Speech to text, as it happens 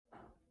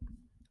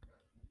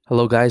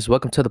Hello, guys.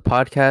 Welcome to the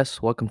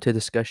podcast. Welcome to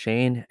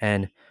Discusshane.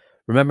 And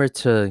remember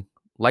to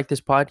like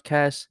this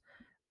podcast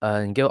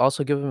and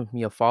also give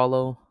me a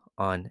follow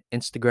on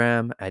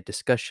Instagram at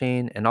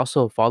Discusshane, and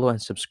also follow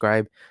and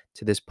subscribe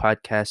to this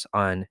podcast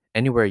on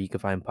anywhere you can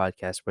find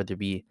podcasts, whether it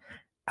be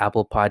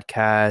Apple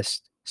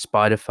Podcast,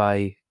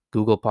 Spotify,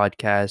 Google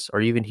Podcasts, or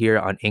even here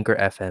on Anchor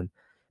FM.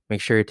 Make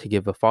sure to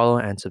give a follow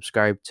and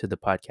subscribe to the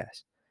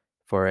podcast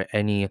for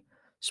any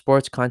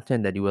sports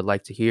content that you would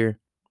like to hear,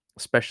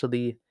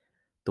 especially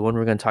the one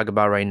we're going to talk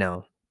about right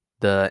now,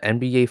 the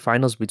NBA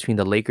Finals between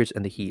the Lakers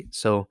and the Heat.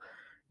 So,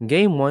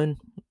 game one,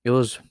 it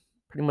was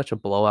pretty much a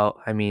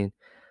blowout. I mean,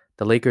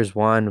 the Lakers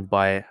won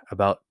by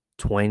about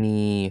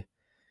 25,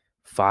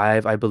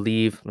 I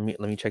believe. Let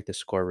me check the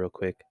score real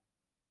quick.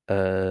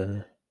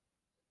 Uh,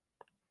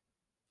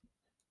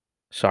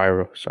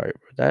 sorry for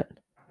that.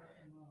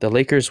 The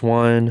Lakers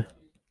won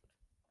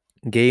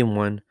game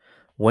one,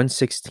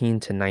 116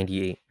 to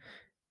 98,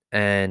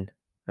 and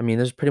I mean,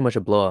 this is pretty much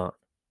a blowout.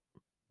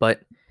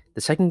 But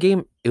the second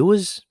game, it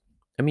was,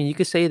 I mean, you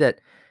could say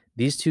that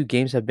these two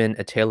games have been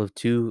a tale of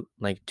two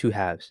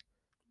halves.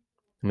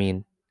 I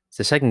mean, it's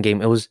the second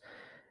game, it was,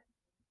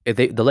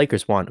 the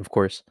Lakers won, of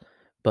course,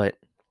 but it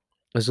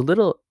was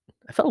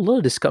I felt a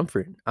little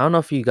discomfort. I don't know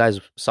if you guys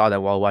saw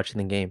that while watching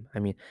the game. I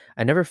mean,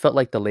 I never felt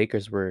like the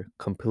Lakers were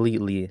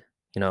completely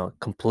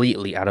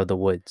out of the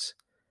woods.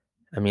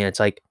 I mean, it's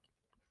like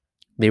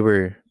they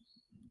were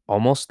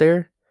almost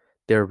there.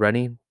 They were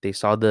running. They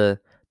saw the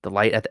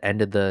light at the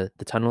end of the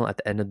tunnel, at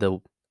the end of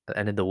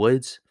the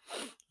woods,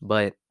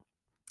 but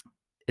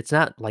it's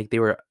not like they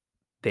were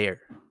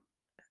there.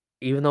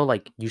 Even though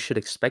like you should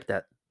expect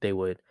that they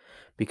would,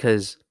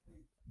 because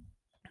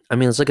I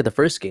mean, let's look at the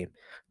first game.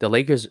 The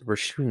Lakers were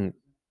shooting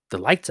the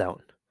lights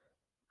out.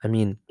 I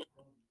mean,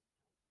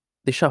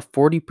 they shot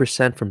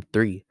 40% from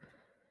three,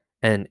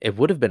 and it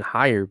would have been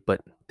higher,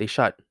 but they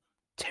shot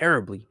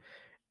terribly.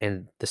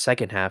 And the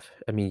second half,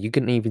 I mean, you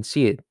couldn't even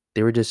see it.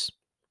 They were just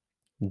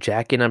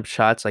jacking up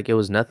shots like it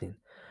was nothing.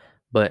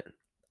 But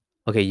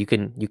okay, you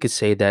could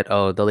say that,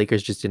 oh, the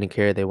Lakers just didn't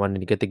care. They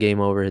wanted to get the game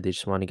over. They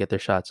just wanted to get their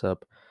shots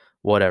up,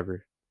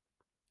 whatever.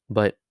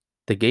 But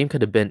the game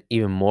could have been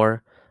even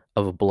more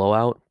of a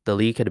blowout. The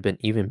league could have been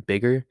even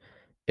bigger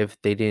if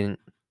they didn't,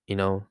 you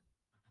know,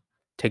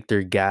 take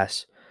their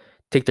gas,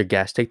 take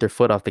their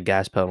foot off the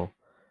gas pedal.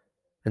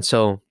 And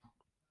so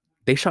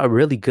they shot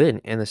really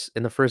good in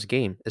the first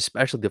game,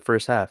 especially the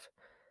first half.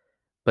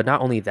 But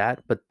not only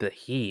that, but the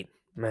Heat,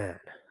 man,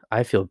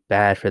 I feel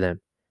bad for them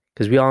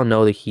because we all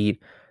know the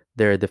Heat.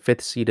 They're the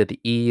fifth seed of the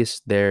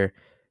East. They're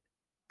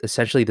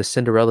essentially the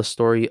Cinderella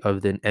story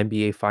of the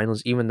NBA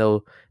Finals, even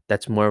though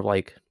that's more of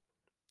like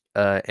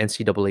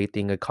NCAA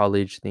thing, a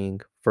college thing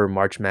for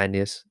March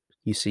Madness.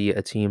 You see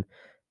a team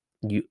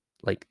you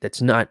like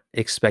that's not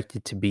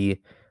expected to be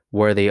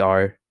where they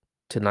are,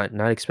 to not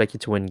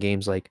expected to win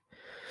games like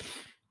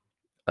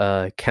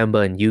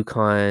Kemba and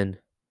UConn.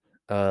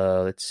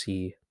 Let's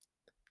see,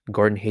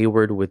 Gordon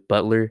Hayward with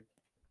Butler.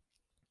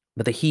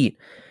 But the Heat,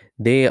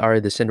 they are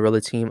the Cinderella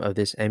team of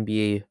this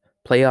NBA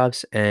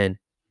playoffs, and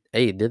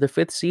hey, they're the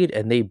fifth seed,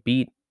 and they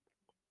beat.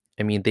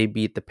 I mean, they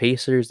beat the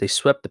Pacers. They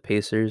swept the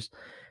Pacers.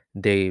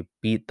 They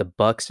beat the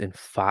Bucks in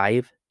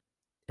five,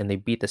 and they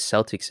beat the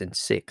Celtics in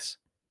six.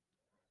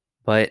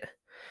 But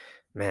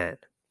man,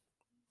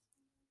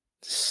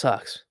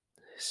 sucks,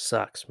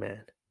 sucks,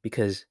 man,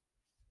 because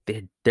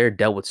they're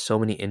dealt with so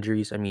many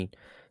injuries. I mean,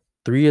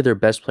 three of their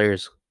best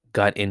players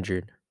got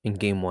injured in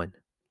game one.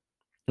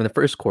 In the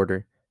first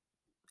quarter,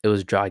 it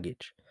was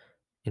Dragic,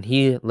 and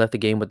he left the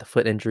game with a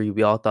foot injury.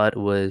 We all thought it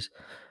was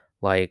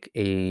like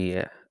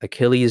a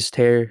Achilles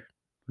tear,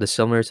 the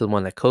similar to the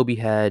one that Kobe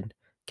had,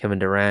 Kevin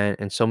Durant,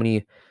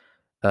 and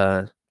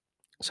uh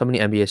so many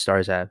NBA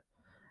stars have.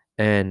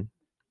 And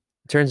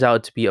it turns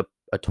out to be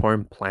a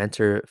torn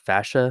plantar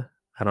fascia.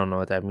 I don't know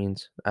what that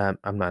means. I'm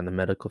not in the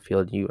medical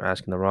field. You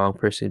asking the wrong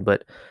person,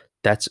 but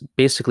that's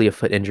basically a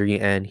foot injury,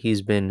 and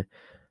he's been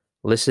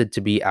listed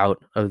to be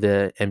out of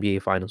the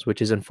NBA Finals, which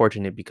is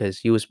unfortunate because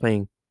he was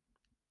playing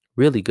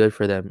really good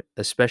for them,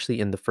 especially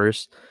in the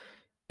first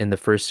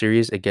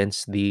series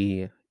against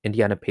the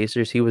Indiana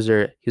Pacers. He was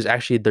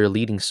actually their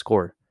leading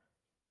scorer,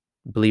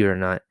 believe it or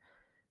not.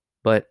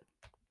 But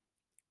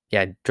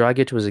yeah,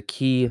 Dragic was a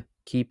key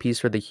piece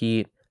for the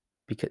Heat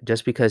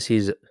because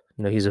he's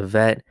a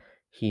vet.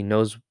 He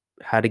knows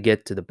how to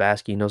get to the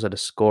basket. He knows how to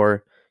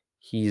score.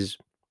 He's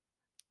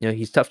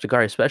he's tough to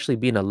guard, especially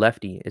being a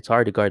lefty. It's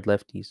hard to guard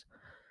lefties.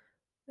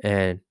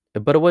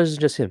 But it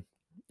wasn't just him.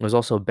 It was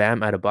also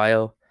Bam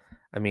Adebayo.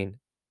 I mean,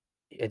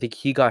 I think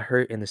he got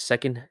hurt in the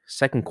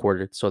second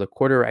quarter, so the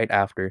quarter right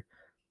after,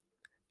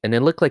 and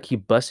it looked like he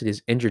busted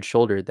his injured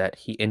shoulder that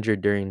he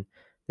injured during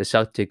the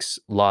Celtics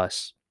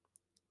loss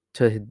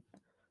to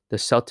the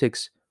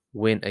Celtics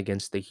win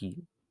against the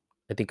Heat.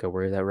 I think I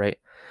worded that right.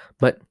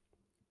 But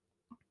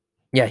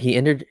yeah, he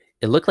injured.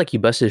 It looked like he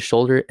busted his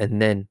shoulder,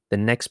 and then the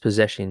next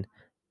possession,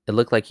 it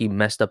looked like he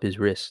messed up his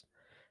wrist.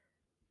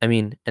 I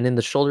mean, and in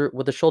the shoulder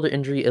with the shoulder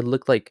injury, it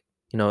looked like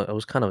it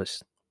was kind of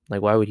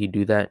like, why would he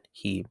do that?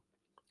 He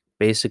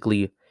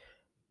basically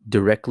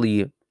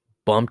directly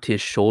bumped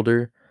his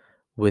shoulder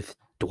with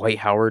Dwight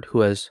Howard,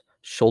 who has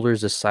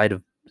shoulders the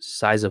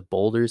size of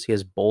boulders. He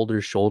has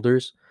boulder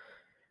shoulders,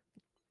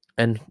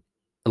 and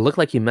it looked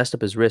like he messed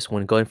up his wrist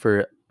when going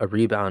for a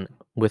rebound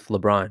with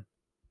LeBron.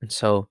 And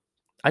so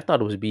I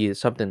thought it would be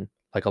something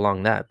like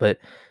along that, but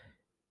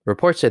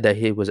reports said that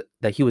he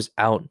was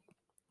out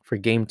for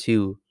game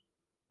 2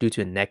 due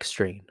to a neck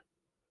strain.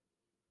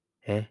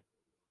 Eh?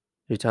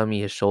 You're telling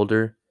me his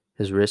shoulder,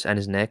 his wrist, and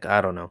his neck? I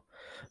don't know.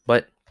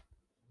 But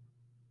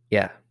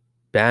yeah,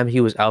 Bam,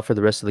 he was out for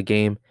the rest of the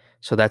game.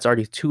 So that's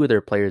already 2 of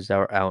their players that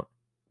were out.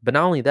 But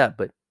not only that,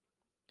 but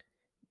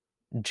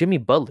Jimmy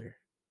Butler,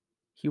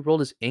 he rolled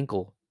his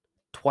ankle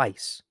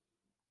twice.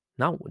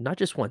 Not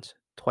just once,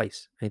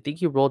 twice. I think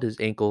he rolled his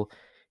ankle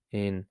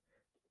in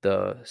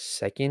the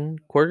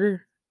second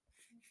quarter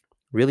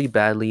really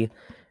badly,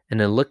 and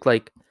it looked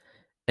like,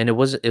 and it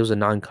was a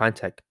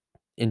non-contact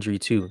injury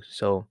too.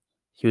 So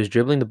he was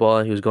dribbling the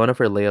ball, he was going up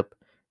for a layup,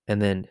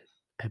 and then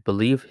I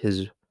believe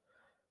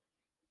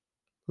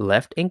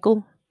left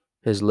ankle,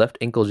 his left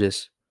ankle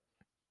just,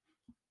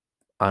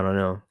 I don't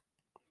know.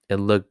 It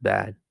looked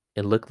bad.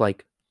 It looked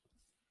like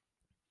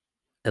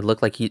it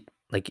looked like he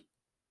like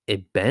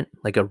it bent,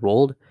 like it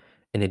rolled,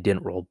 and it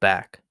didn't roll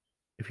back.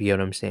 If you get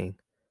what I'm saying.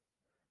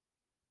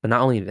 But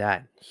not only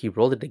that, he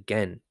rolled it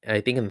again, and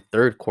I think in the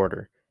third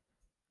quarter,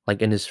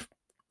 like in his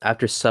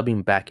after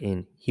subbing back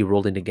in, he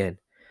rolled it again.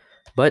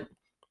 But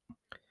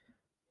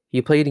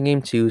he played in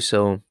game 2,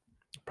 so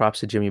props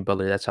to Jimmy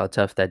Butler. That's how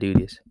tough that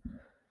dude is.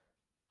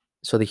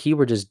 So the Heat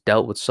were just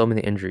dealt with so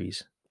many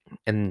injuries,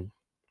 and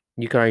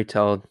you can already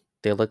tell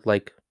they looked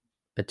like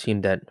a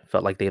team that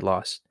felt like they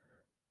lost.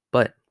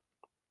 But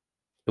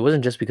it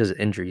wasn't just because of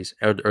injuries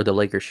or the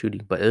Lakers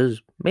shooting, but it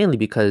was mainly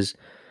because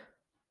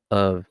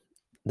of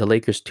the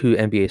Lakers' 2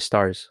 NBA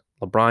stars,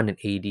 LeBron and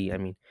AD. I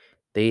mean,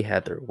 they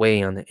had their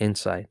way on the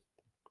inside.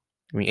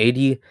 I mean,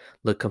 AD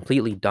looked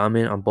completely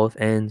dominant on both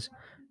ends.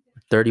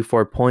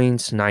 34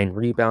 points, 9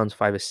 rebounds,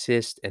 5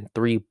 assists, and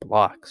 3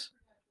 blocks.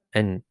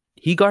 And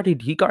he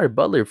guarded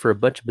Butler for a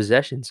bunch of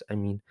possessions. I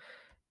mean,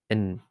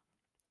 and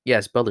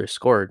yes, Butler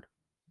scored,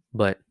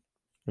 but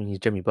I mean he's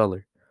Jimmy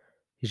Butler.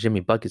 He's Jimmy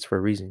Buckets for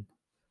a reason.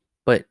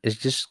 But it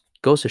just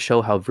goes to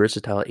show how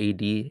versatile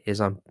AD is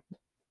on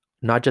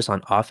not just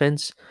on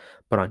offense,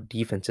 but on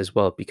defense as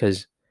well.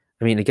 Because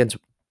I mean, against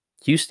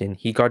Houston,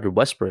 he guarded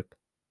Westbrook,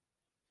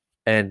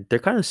 and they're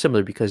kind of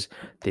similar because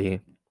I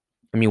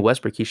mean,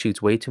 Westbrook, he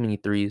shoots way too many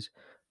threes,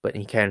 but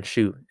he can't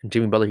shoot. And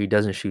Jimmy Butler, he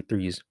doesn't shoot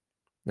threes,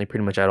 like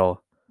pretty much at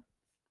all.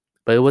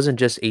 But it wasn't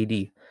just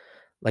AD.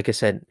 Like I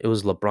said, it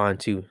was LeBron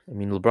too. I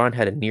mean, LeBron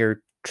had a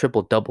near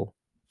triple double.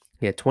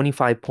 He had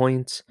 25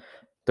 points,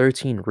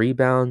 13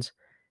 rebounds,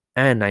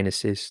 and 9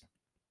 assists.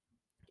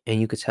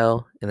 And you could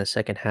tell in the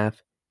second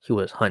half, he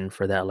was hunting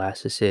for that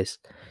last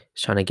assist.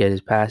 He's trying to get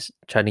his pass,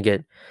 trying to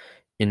get,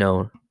 you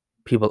know,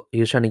 he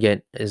was trying to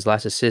get his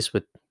last assist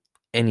with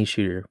any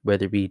shooter,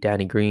 whether it be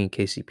Danny Green,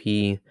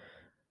 KCP,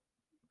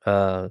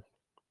 uh,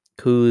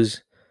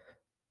 Kuz,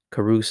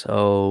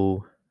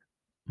 Caruso,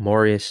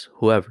 Morris,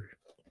 whoever.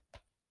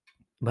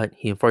 But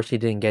he unfortunately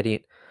didn't get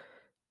it.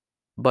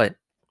 But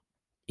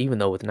even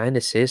though with 9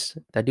 assists,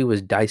 that dude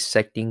was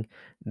dissecting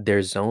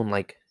their zone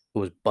like it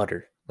was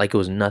butter, like it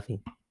was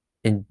nothing.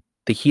 And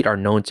the Heat are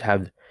known to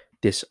have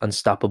this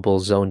unstoppable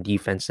zone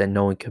defense that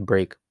no one can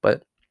break.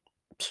 But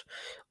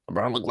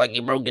LeBron looked like he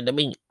broke it to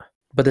me.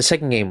 But the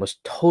second game was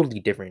totally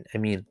different. I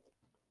mean,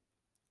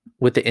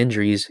 with the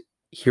injuries,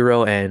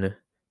 Tyler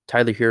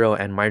Hero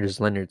and Myers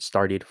Leonard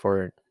started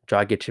for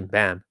Dragic and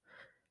Bam.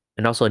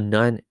 And also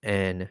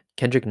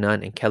Kendrick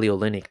Nunn and Kelly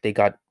Olynyk, they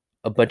got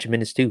a bunch of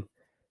minutes too.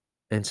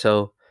 And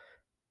so,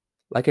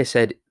 like I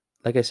said,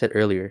 like I said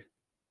earlier,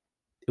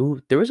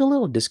 there was a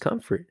little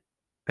discomfort.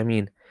 I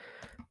mean,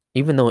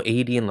 even though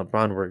AD and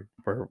LeBron were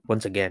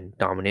once again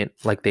dominant,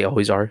 like they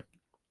always are.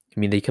 I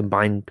mean, they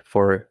combined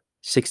for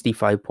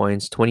 65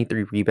 points,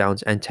 23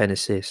 rebounds, and 10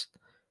 assists.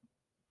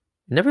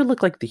 It never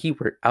looked like the Heat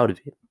were out of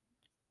it.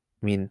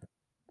 I mean,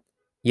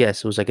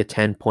 yes, it was like a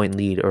 10-point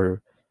lead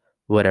or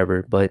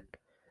whatever, but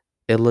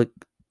it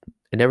looked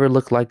it never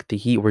looked like the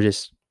Heat were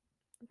just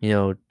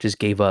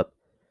gave up.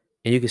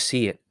 And you could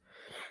see it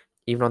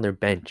even on their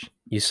bench.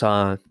 You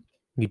saw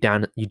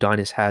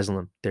Udonis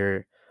Haslem,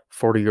 their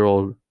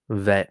 40-year-old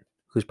vet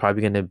who's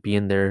probably going to be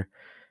in their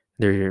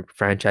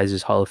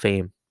franchise's Hall of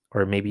Fame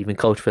or maybe even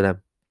coach for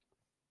them.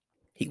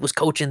 He was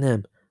coaching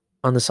them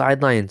on the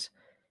sidelines.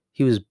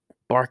 He was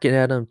barking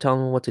at them,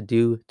 telling them what to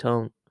do,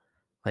 telling them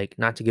like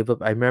not to give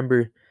up.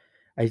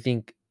 I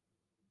think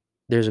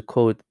there's a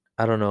quote.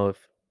 I don't know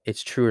if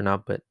it's true or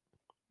not, but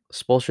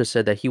Spoelstra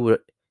said that he would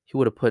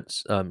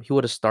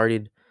have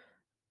started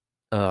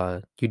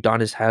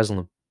Udonis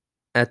Haslem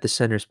at the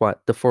center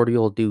spot, the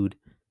 40-year-old dude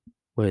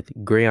with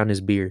gray on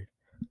his beard.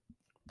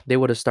 They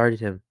would have started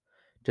him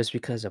just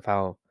because of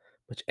how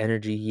much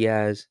energy he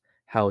has,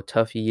 how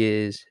tough he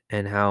is,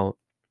 and how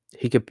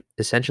he could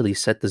essentially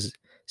set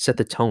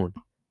the tone.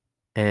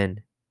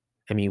 And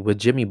I mean, with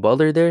Jimmy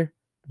Butler there,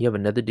 you have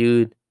another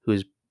dude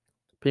who's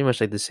pretty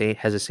much like the same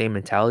has the same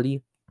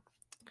mentality.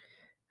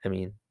 I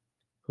mean,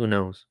 who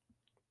knows?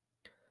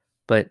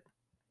 But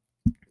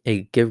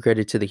hey, give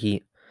credit to the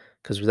Heat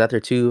because without their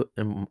two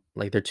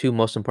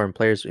most important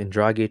players in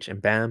Dragic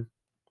and Bam,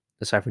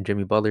 aside from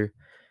Jimmy Butler,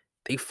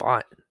 they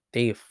fought.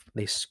 They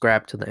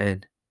scrapped to the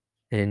end,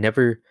 and it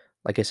never,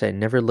 like I said,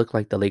 never looked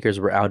like the Lakers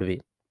were out of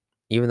it.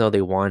 Even though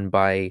they won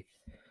by,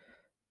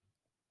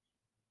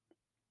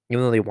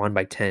 even though they won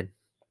by 10,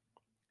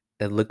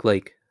 it looked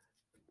like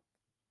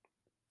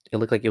it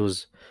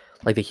was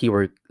like the Heat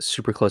were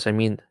super close. I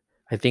mean,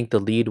 I think the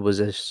lead was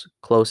as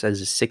close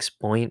as a 6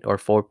 point or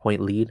 4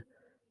 point lead.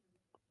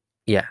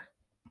 Yeah,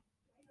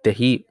 the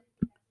Heat,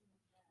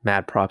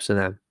 mad props to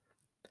them.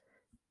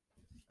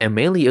 And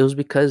mainly it was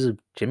because of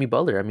Jimmy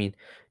Butler. I mean,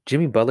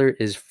 Jimmy Butler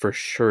is for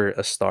sure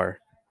a star.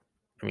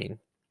 I mean,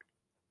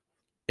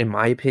 in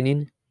my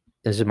opinion,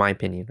 this is my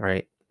opinion,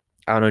 right?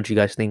 I don't know what you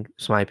guys think.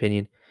 It's my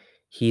opinion.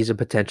 He's a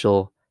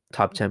potential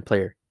top 10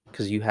 player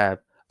because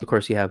of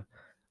course, you have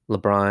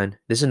LeBron.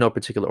 This is no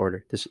particular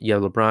order. You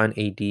have LeBron,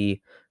 AD,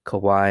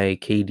 Kawhi,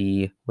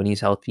 KD when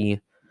he's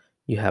healthy.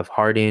 You have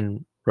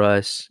Harden,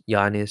 Russ,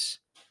 Giannis.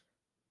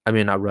 I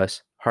mean, not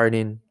Russ.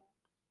 Harden,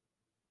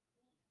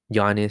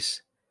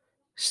 Giannis,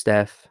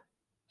 Steph.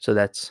 So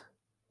that's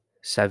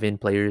 7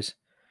 players.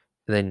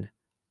 And then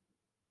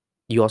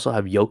you also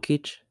have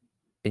Jokic,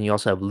 and you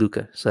also have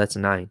Luka. So that's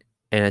 9.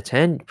 And at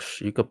 10,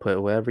 you could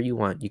put whatever you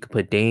want. You could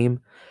put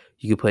Dame,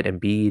 you could put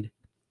Embiid,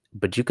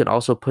 but you could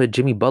also put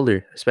Jimmy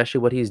Butler,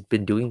 especially what he's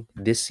been doing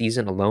this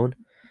season alone.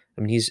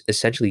 I mean, he's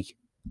essentially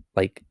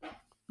like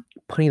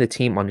putting the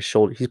team on his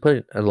shoulder. He's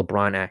putting a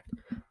LeBron act,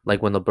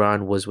 like when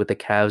LeBron was with the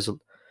Cavs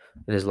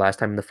in his last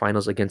time in the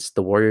finals against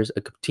the Warriors,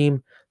 a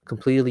team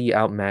completely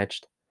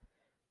outmatched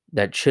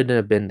that shouldn't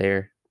have been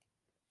there,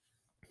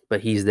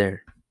 but he's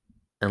there.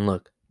 And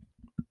look,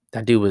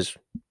 that dude was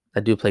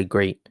that dude played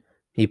great.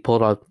 He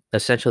pulled off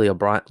essentially a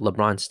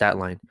LeBron stat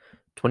line: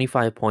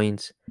 25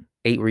 points,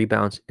 8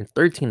 rebounds, and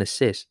 13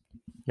 assists.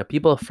 Now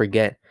people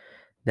forget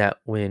that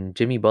when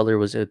Jimmy Butler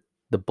was at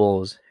the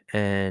Bulls,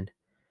 and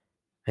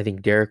I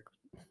think Derrick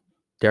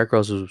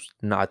Rose was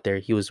not there.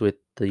 He was with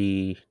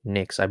the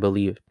Knicks, I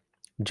believe.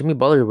 Jimmy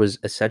Butler was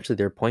essentially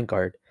their point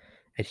guard,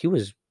 and he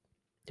was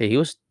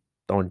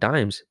throwing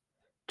dimes.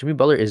 Jimmy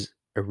Butler is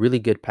a really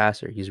good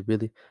passer. He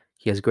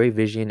has great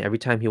vision. Every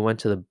time he went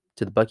to the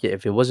bucket,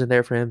 if it wasn't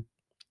there for him,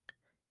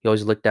 he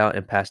always looked out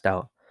and passed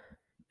out.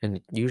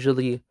 And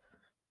usually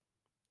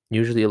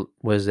it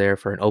was there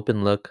for an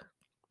open look,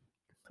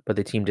 but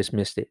the team just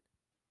missed it.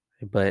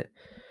 But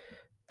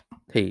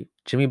hey,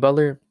 Jimmy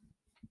Butler,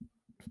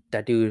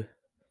 that dude,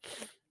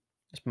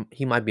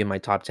 he might be in my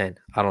top 10.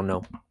 I don't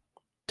know.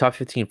 Top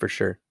 15 for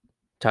sure.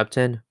 Top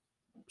 10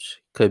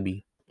 could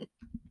be.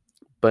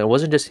 But it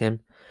wasn't just him.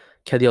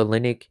 Kelly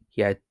Olynyk,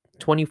 he had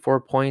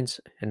 24 points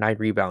and 9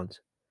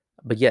 rebounds.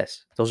 But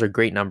yes, those are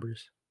great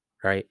numbers,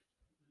 right?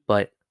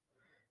 But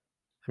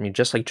I mean,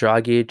 just like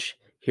Dragic,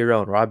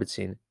 Hero, and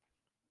Robinson,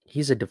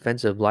 he's a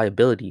defensive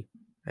liability.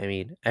 I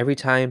mean, every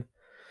time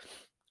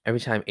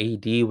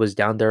AD was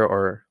down there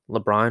or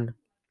LeBron,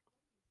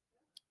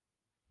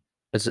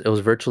 it was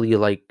virtually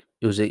like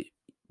it was a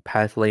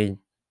path lane,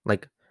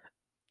 like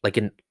like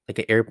an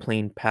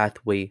airplane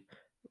pathway,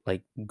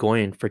 like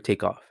going for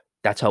takeoff.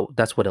 That's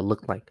what it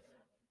looked like.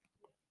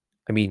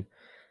 I mean,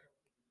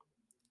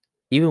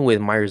 even with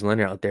Myers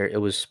Leonard out there,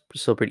 it was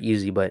still pretty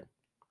easy. But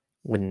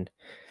when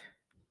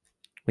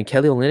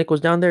Kelly Olynyk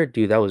was down there,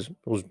 dude, that was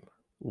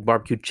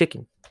barbecue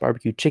chicken,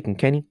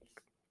 Kenny.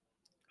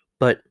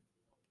 But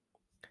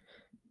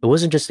it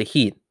wasn't just the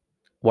Heat.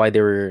 Why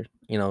they were,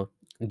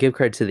 give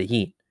credit to the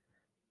Heat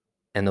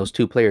and those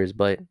 2 players,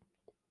 but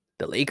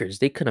the Lakers,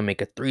 they couldn't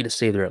make a three to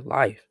save their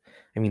life.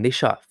 I mean, they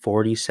shot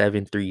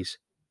 47 threes.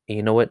 And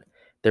you know what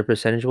their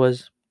percentage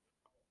was?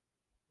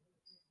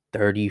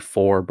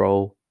 34,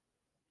 bro.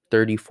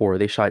 34.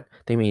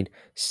 They made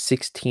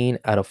 16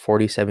 out of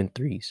 47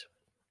 threes.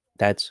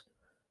 That's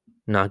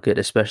not good,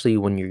 especially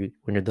when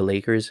you're the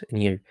Lakers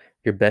and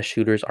your best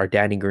shooters are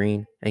Danny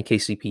Green and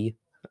KCP.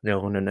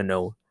 No, no, no,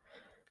 no.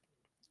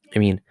 I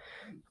mean,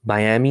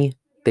 Miami,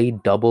 they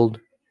doubled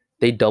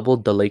they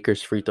doubled the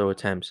Lakers free throw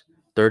attempts,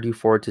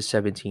 34 to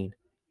 17.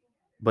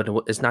 But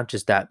it's not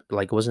just that,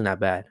 like it wasn't that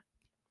bad.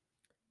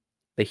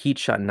 The Heat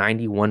shot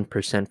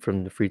 91% from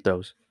from the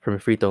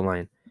free throw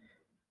line.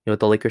 You know what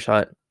the Lakers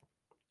shot?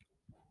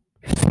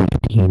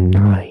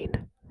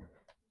 59.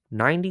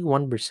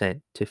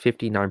 91% to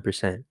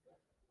 59%.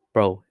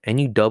 Bro, and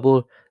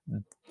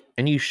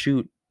you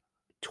shoot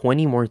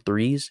 20 more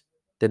threes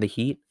than the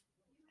Heat.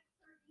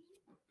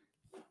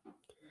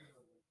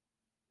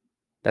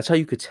 That's how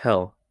you could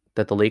tell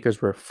that the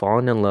Lakers were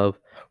falling in love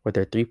with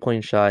their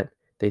 3-point shot.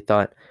 They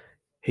thought,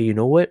 hey, you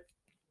know what?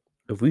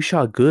 If we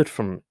shot good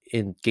from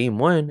in game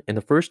one in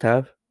the first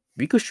half,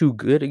 we could shoot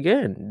good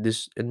again in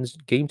this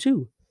game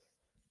two.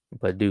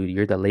 But dude,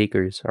 you're the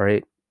Lakers, all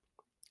right?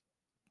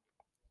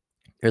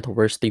 You're the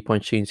worst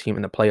 3-point shooting team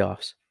in the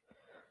playoffs.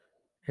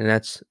 And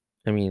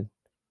I mean,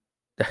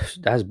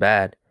 that's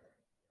bad.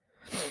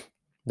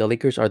 The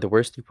Lakers are the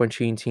worst 3-point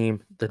shooting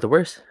team. They're the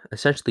worst,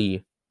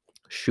 essentially,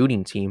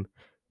 shooting team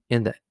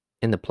in the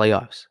in the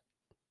playoffs.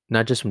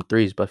 Not just from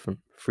threes, but from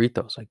free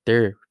throws. Like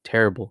they're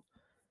terrible.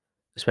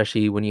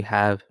 Especially when you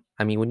have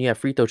when you have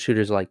free throw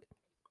shooters like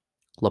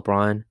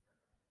LeBron,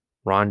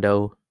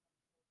 Rondo,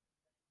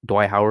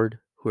 Dwight Howard,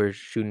 who are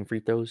shooting free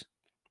throws,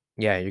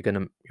 yeah, you're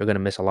gonna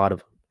miss a lot of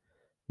them.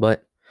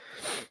 But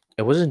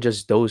it wasn't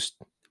just those.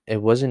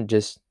 It wasn't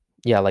just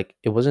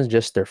it wasn't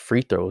just their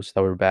free throws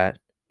that were bad.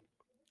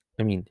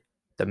 I mean,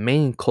 the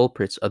main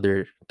culprits of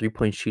their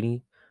 3-point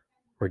shooting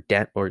or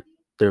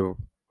there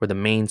were the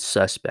main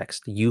suspects,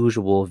 the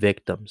usual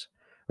victims,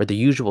 or the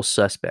usual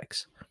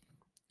suspects.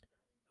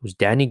 It was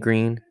Danny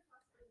Green,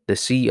 the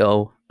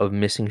CEO of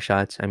missing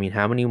shots. I mean,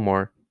 how many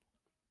more?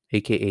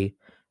 AKA,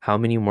 how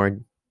many more?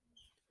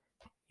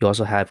 You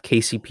also have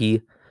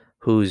KCP,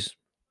 who's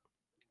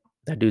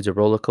that dude's a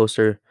roller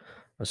coaster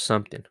or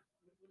something.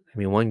 I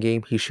mean, one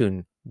game he's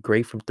shooting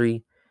great from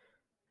three,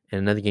 and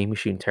another game he's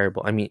shooting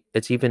terrible. I mean,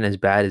 it's even as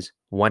bad as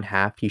one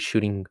half he's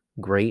shooting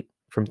great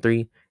from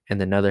three,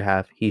 and another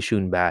half he's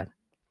shooting bad.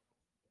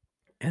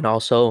 And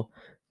also,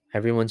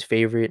 everyone's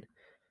favorite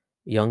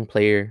young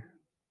player,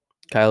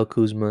 Kyle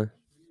Kuzma,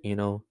 you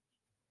know,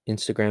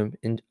 Instagram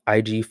and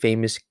IG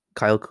famous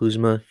Kyle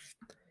Kuzma,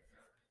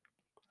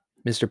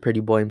 Mr.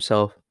 Pretty Boy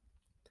himself,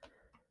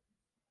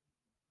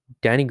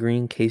 Danny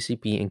Green,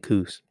 KCP, and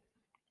Kuz.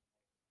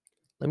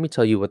 Let me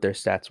tell you what their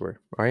stats were.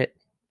 All right,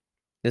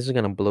 this is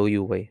gonna blow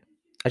you away.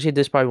 Actually,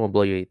 this probably won't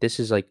blow you away. This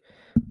is like,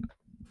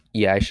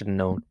 yeah, I should have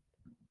known.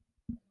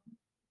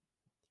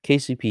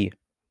 KCP,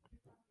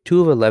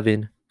 2 of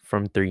 11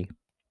 from three.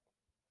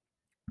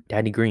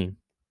 Danny Green,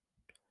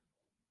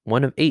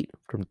 1 of 8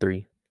 from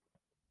three.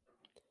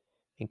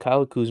 And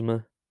Kyle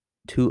Kuzma,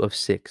 2 of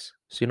 6.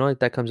 So you know what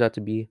that comes out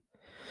to be?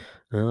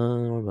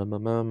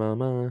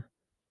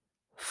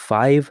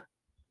 5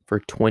 for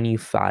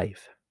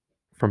 25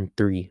 from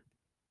three.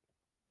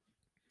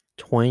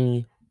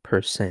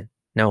 20%.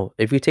 Now,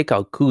 if you take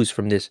out Kuz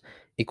from this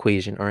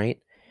equation, all right,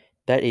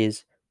 that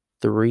is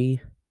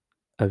 3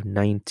 of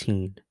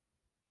 19.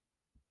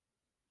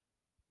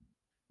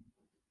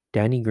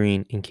 Danny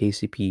Green and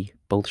KCP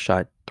both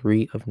shot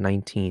 3 of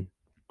 19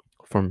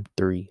 from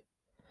three.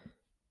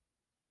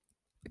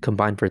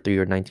 Combined for 3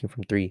 or 19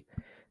 from three.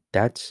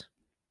 That's,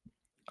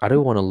 I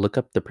don't want to look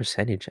up the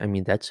percentage. I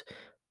mean, that's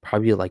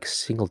probably like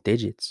single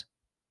digits.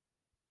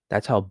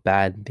 That's how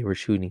bad they were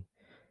shooting.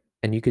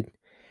 And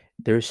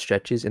there's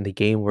stretches in the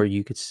game where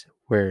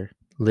where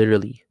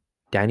literally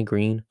Danny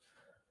Green,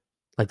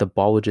 like the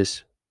ball would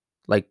just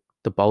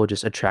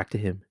attract to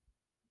him.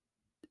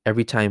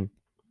 Every time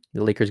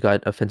the Lakers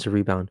got offensive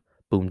rebound,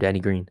 boom, Danny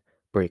Green,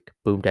 brick,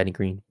 boom, Danny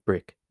Green,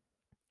 brick.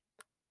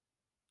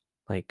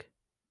 Like,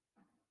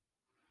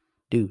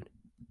 dude,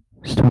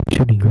 stop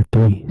shooting your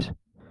threes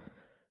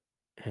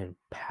and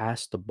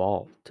pass the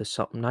ball to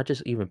something. Not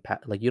just even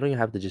like you don't even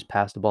have to just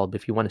pass the ball, but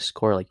if you want to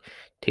score, like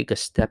take a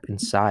step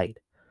inside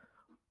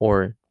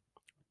or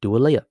do a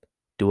layup,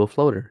 do a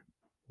floater,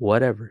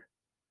 whatever.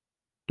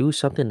 Do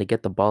something to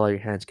get the ball out of your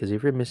hands. Because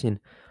if you're missing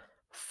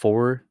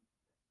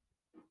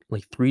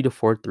like 3 to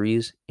 4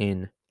 threes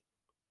in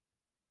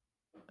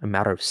a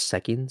matter of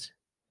seconds,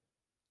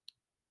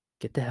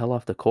 get the hell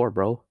off the court,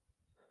 bro.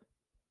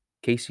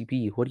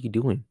 KCP, what are you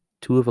doing?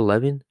 2 of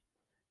 11?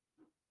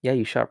 Yeah,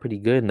 you shot pretty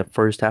good in the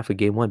first half of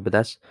game one, but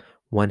that's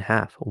one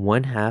half.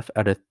 One half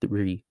out of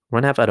three.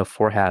 One half out of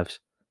 4 halves.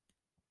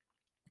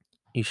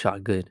 You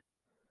shot good.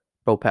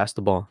 Bro, pass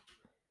the ball.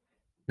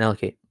 Now,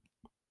 okay.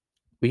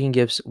 We can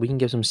give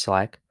some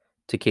slack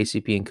to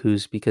KCP and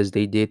Kuz because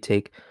they did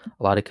take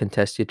a lot of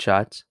contested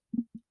shots.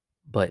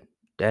 But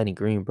Danny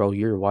Green, bro,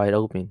 you're wide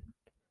open.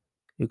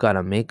 You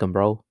gotta make them,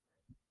 bro.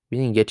 We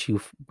didn't get you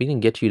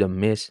to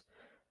miss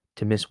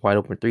wide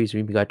open threes.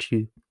 We got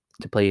you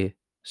to play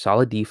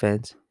solid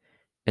defense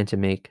and to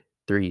make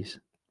threes.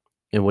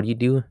 And what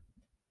do?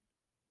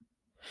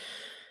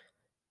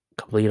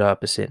 Complete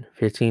opposite.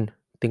 15.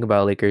 Think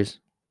about Lakers.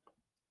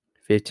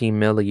 15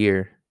 mil a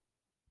year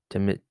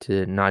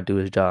to not do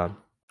his job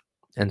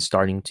and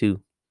starting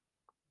too.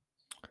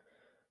 I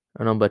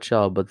don't know about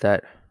y'all, but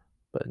a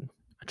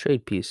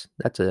trade piece.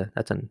 That's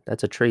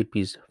a trade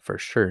piece for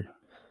sure.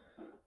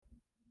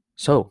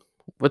 So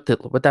with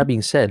that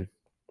being said,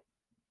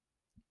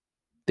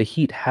 the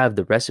Heat have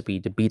the recipe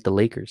to beat the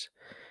Lakers.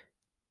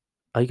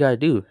 All you gotta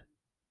do,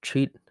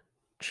 treat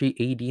AD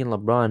and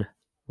LeBron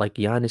like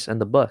Giannis and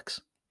the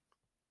Bucks.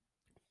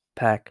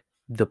 Pack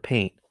the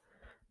paint.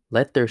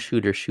 Let their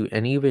shooters shoot,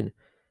 and you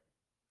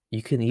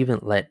can even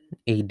let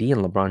AD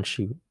and LeBron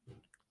shoot.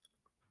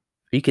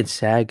 You can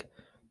sag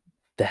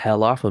the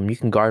hell off them. You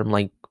can guard them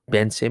like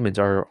Ben Simmons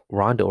or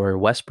Rondo or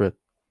Westbrook.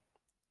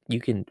 You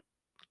can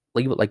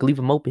leave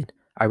them open.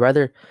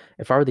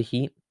 If I were the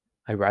Heat,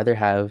 I'd rather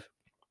have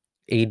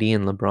AD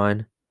and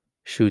LeBron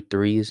shoot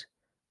threes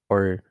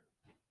or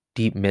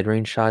deep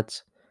mid-range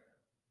shots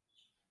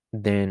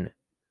than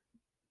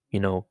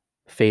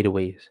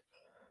fadeaways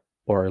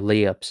or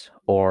layups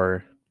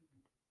or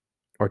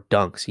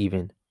dunks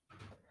even.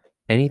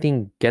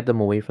 Anything get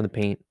them away from the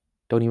paint.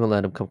 Don't even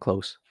let them come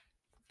close.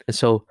 And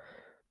so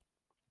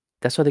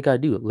that's what they gotta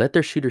do. Let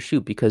their shooters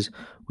shoot because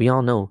we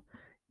all know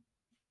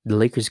The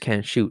Lakers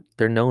can't shoot.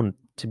 They're known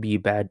to be a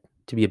bad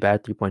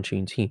 3-point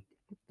shooting team.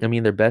 I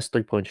mean, their best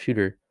 3-point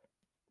shooter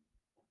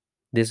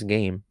this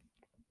game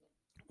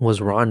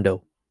was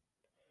Rondo.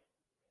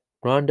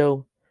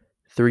 Rondo,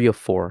 3 of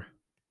 4.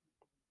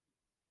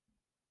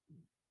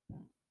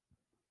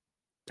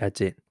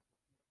 That's it.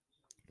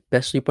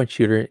 Best 3-point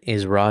shooter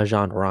is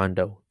Rajon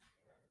Rondo.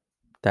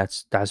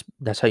 That's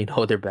how you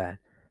know they're bad.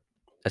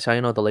 That's how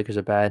you know the Lakers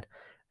are bad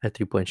at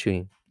 3-point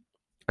shooting.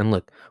 And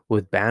look,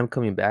 with Bam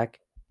coming back,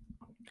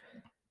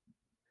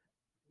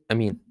 I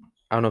mean,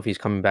 I don't know if he's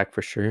coming back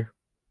for sure,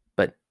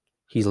 but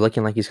he's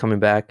looking like he's coming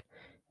back.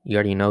 You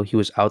already know he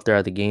was out there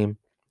at the game.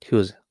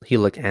 He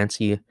looked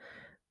antsy.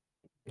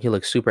 He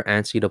looks super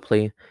antsy to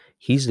play.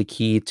 He's the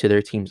key to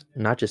their teams,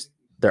 not just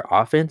their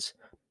offense,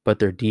 but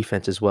their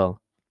defense as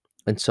well.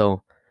 And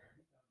so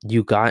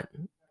you got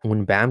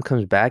when Bam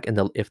comes back,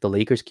 and if the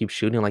Lakers keep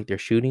shooting like they're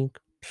shooting,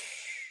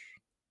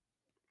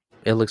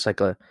 it looks like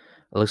a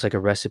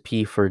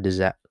recipe for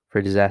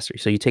disaster.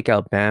 So you take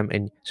out Bam,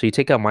 and so you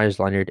take out Myers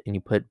Leonard and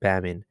you put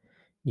Bam in.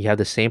 You have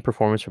the same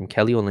performance from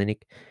Kelly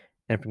Olynyk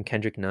and from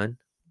Kendrick Nunn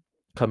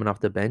coming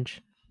off the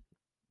bench.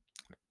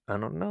 I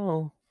don't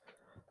know.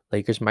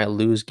 Lakers might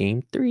lose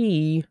game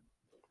 3.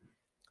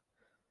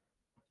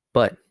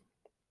 But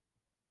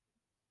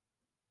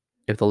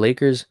if the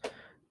Lakers,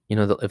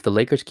 if the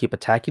Lakers keep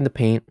attacking the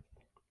paint,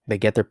 they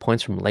get their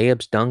points from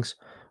layups, dunks,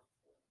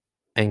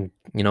 and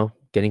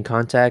getting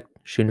contact,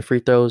 shooting free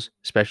throws,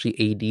 especially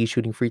AD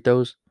shooting free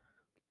throws,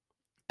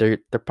 they're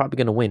probably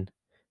gonna win.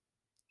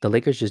 The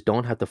Lakers just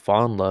don't have to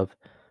fall in love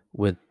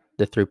with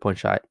the 3-point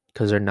shot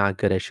because they're not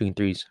good at shooting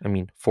threes. I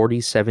mean,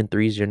 47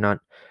 threes, you're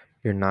not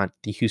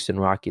the Houston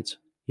Rockets.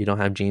 You don't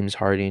have James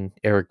Harden,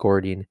 Eric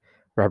Gordon,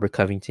 Robert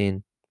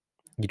Covington.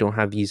 You don't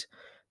have these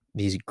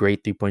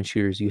great 3-point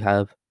shooters. You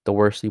have the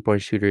worst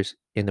 3-point shooters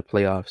in the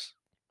playoffs.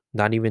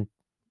 Not even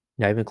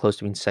close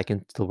to being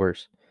second to the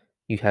worst.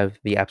 You have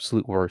the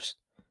absolute worst.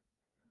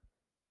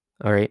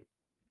 All right.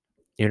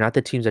 You're not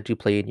the teams that you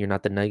played. You're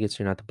not the Nuggets.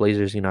 You're not the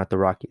Blazers. You're not the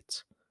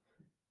Rockets.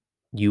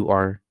 You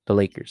are the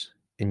Lakers.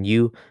 And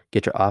you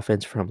get your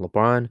offense from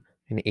LeBron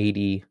and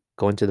AD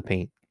going to the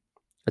paint.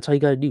 That's all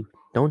you gotta do.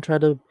 Don't try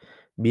to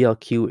be all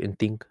cute and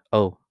think,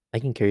 oh, I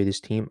can carry this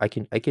team. I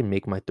can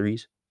make my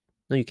threes.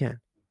 No, you can't.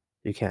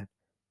 You can't.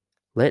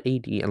 Let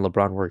AD and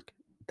LeBron work.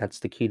 That's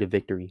the key to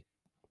victory.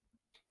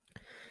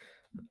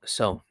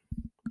 So,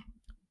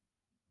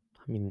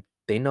 I mean,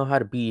 they know how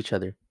to beat each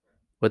other.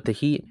 With the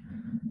Heat,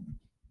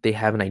 they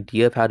have an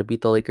idea of how to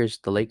beat the Lakers.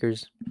 The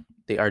Lakers,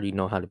 they already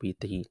know how to beat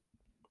the Heat.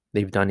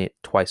 They've done it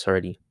twice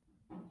already.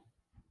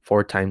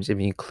 4 times if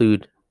you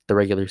include the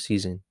regular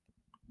season.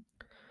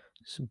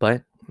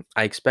 But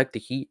I expect the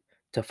Heat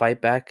to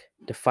fight back,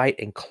 to fight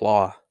and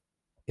claw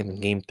in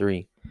game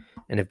 3.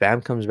 And if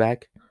Bam comes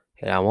back,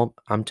 hey, I won't.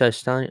 I'm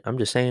just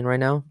saying right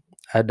now.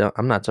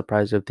 I'm not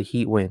surprised if the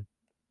Heat win.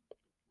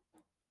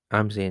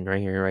 I'm saying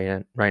right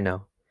here, right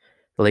now.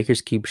 The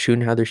Lakers keep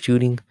shooting how they're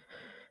shooting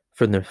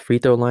from the free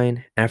throw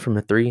line and from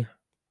the 3.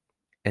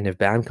 And if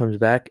Bam comes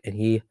back and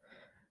he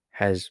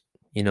has,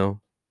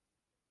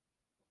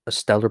 a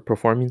stellar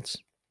performance,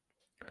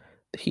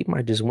 the Heat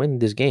might just win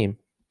this game.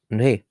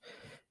 And hey,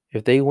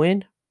 if they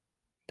win,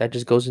 that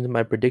just goes into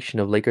my prediction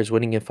of Lakers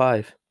winning in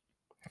 5.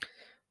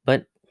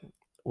 But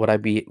would I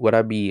be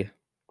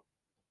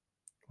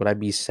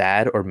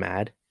sad or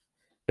mad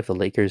if the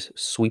Lakers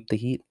sweep the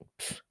Heat?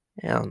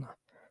 Hell no.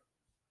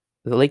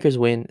 If the Lakers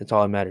win, it's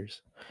all that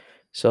matters.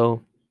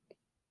 So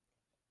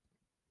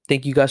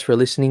thank you guys for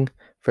listening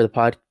to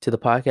the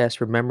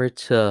podcast. Remember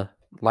to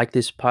like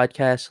this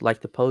podcast,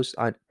 like the post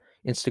on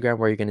Instagram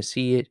where you're gonna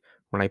see it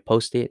when I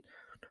post it.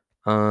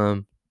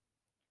 Remember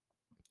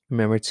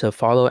to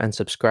follow and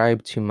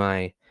subscribe to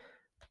my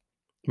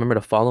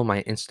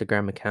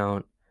Instagram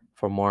account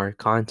for more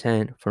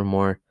content, for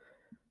more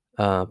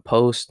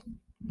posts,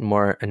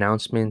 more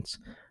announcements.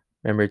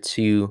 Remember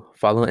to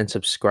follow and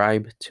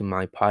subscribe to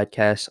my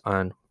podcast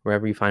on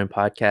wherever you find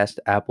podcast,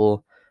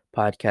 Apple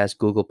Podcast,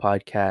 Google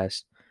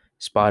Podcast,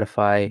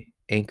 Spotify,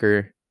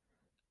 Anchor,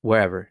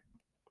 wherever.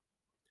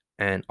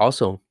 And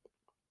also,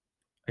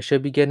 I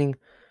should be getting,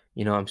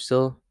 I'm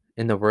still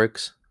in the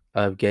works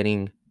of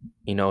getting,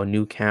 a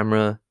new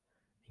camera,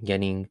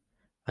 getting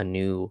a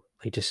new,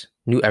 just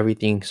new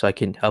everything so I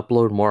can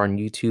upload more on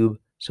YouTube.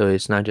 So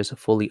it's not just a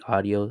fully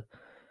audio.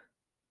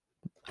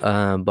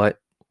 But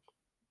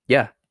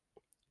yeah,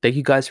 thank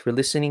you guys for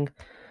listening.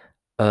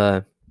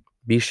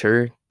 Be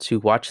sure to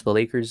watch the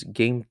Lakers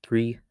game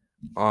 3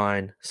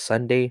 on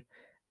Sunday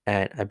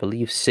at, I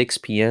believe, 6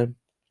 p.m.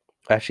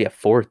 Actually, at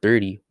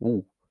 4:30.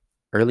 Ooh,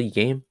 early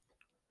game.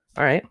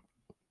 All right.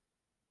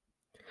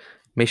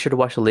 Make sure to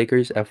watch the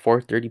Lakers at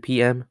 4:30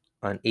 p.m.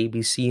 on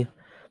ABC.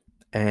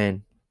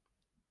 And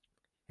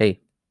hey,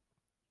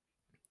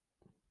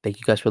 thank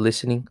you guys for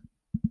listening.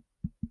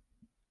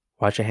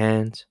 Wash your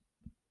hands.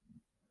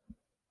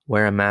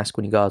 Wear a mask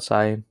when you go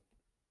outside.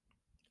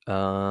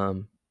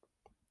 Don't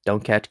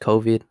catch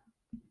COVID.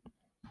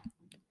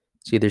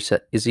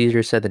 It's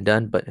easier said than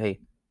done, but hey,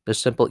 there's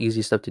simple,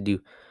 easy stuff to do.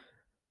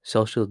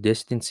 social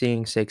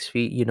distancing, 6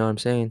 feet. You know what I'm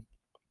saying?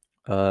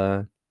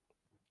 Uh,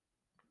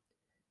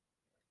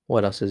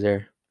 what else is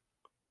there?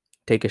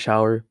 Take a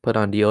shower, put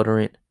on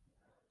deodorant,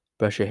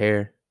 brush your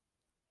hair.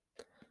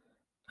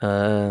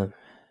 Uh,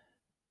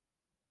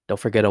 don't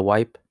forget a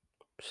wipe.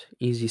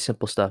 Easy,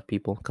 simple stuff,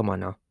 people. Come on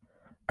now.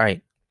 All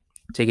right,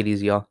 take it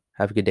easy, y'all.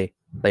 Have a good day.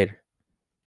 Later.